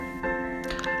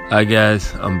Hi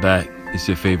guys, I'm back. It's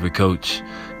your favorite coach,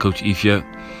 Coach Ifya,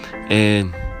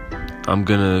 and I'm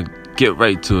gonna get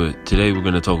right to it. Today we're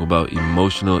gonna talk about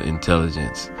emotional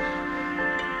intelligence.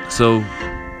 So,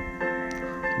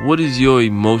 what is your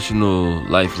emotional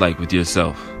life like with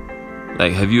yourself?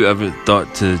 Like, have you ever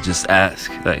thought to just ask,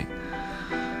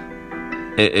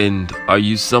 and are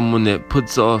you someone that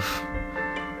puts off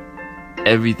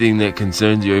everything that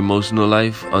concerns your emotional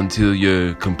life until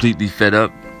you're completely fed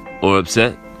up or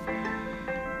upset?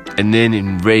 And then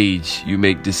in rage, you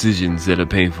make decisions that are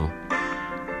painful?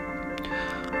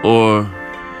 Or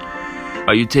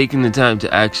are you taking the time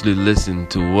to actually listen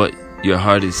to what your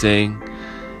heart is saying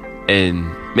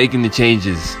and making the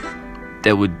changes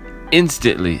that would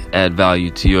instantly add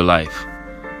value to your life?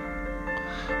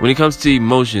 When it comes to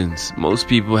emotions, most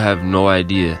people have no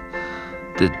idea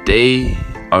that they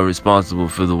are responsible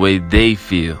for the way they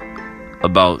feel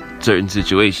about certain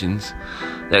situations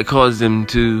that cause them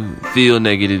to feel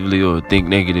negatively or think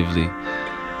negatively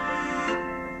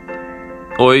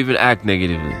or even act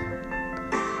negatively.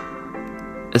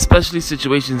 Especially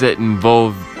situations that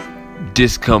involve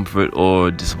discomfort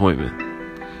or disappointment.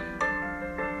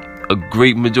 A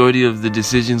great majority of the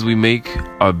decisions we make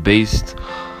are based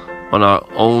on our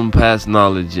own past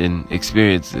knowledge and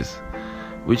experiences,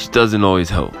 which doesn't always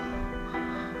help.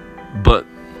 But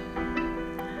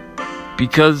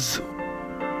because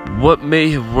what may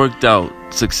have worked out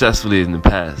successfully in the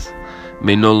past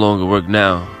may no longer work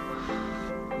now,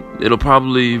 it'll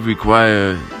probably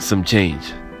require some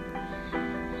change.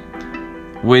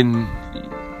 When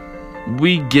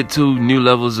we get to new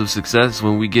levels of success,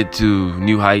 when we get to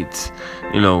new heights,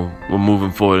 we're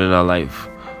moving forward in our life,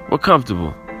 we're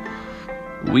comfortable.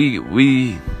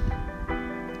 We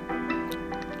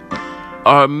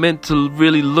are meant to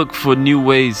really look for new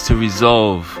ways to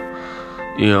resolve,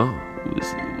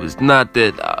 It's not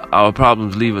that our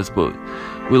problems leave us, but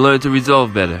we learn to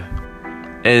resolve better.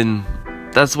 And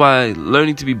that's why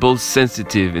learning to be both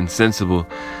sensitive and sensible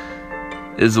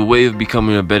is a way of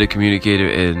becoming a better communicator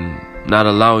and not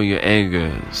allowing your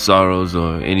anger, sorrows,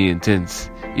 or any intense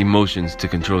emotions to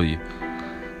control you.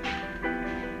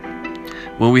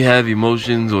 When we have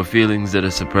emotions or feelings that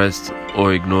are suppressed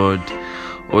or ignored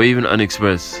or even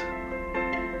unexpressed,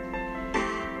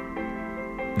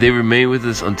 they remain with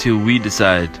us until we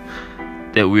decide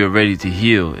that we are ready to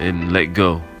heal and let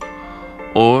go.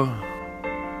 Or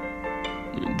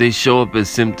they show up as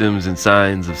symptoms and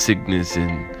signs of sickness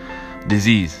and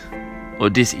disease or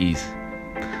dis-ease,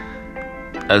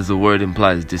 as the word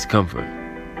implies, discomfort.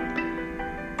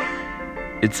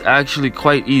 It's actually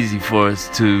quite easy for us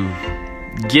to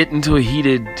get into a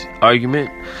heated argument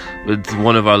with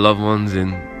one of our loved ones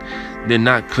and then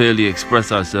not clearly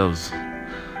express ourselves.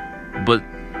 But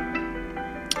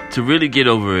to really get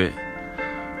over it,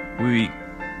 we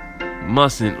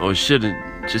mustn't or shouldn't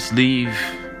just leave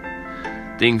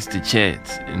things to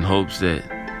chance in hopes that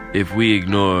if we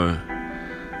ignore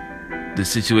the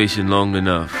situation long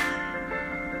enough,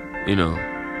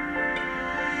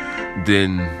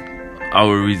 then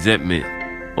our resentment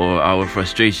or our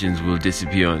frustrations will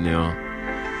disappear on their own.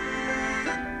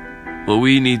 What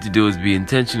we need to do is be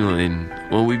intentional, and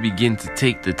when we begin to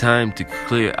take the time to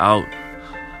clear out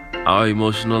our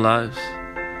emotional lives,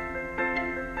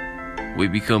 we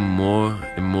become more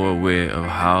and more aware of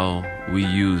how we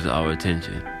use our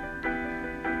attention,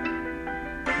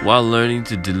 while learning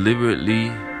to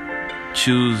deliberately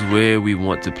choose where we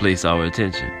want to place our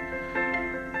attention.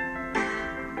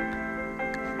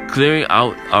 Clearing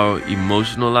out our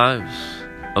emotional lives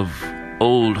of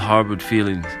old harbored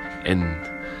feelings and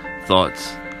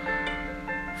thoughts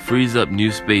frees up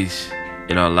new space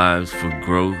in our lives for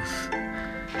growth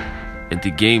and to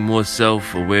gain more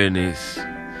self-awareness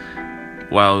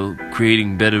while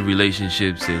creating better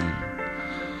relationships and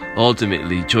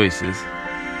ultimately choices.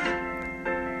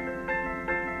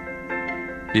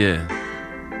 Yeah.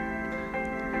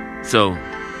 So,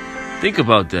 think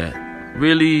about that.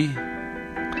 Really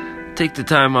take the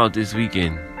time out this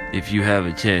weekend, if you have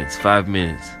a chance, 5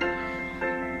 minutes,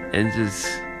 and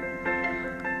just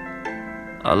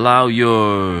allow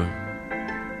your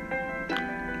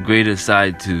greater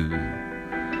side to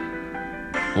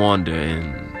wander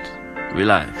and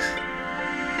relax.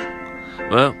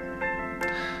 Well,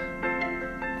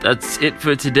 that's it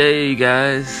for today,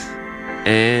 guys.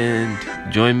 And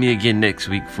join me again next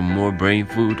week for more brain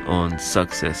food on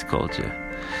success culture.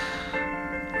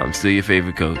 I'm still your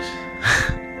favorite coach.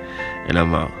 And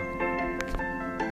I'm out.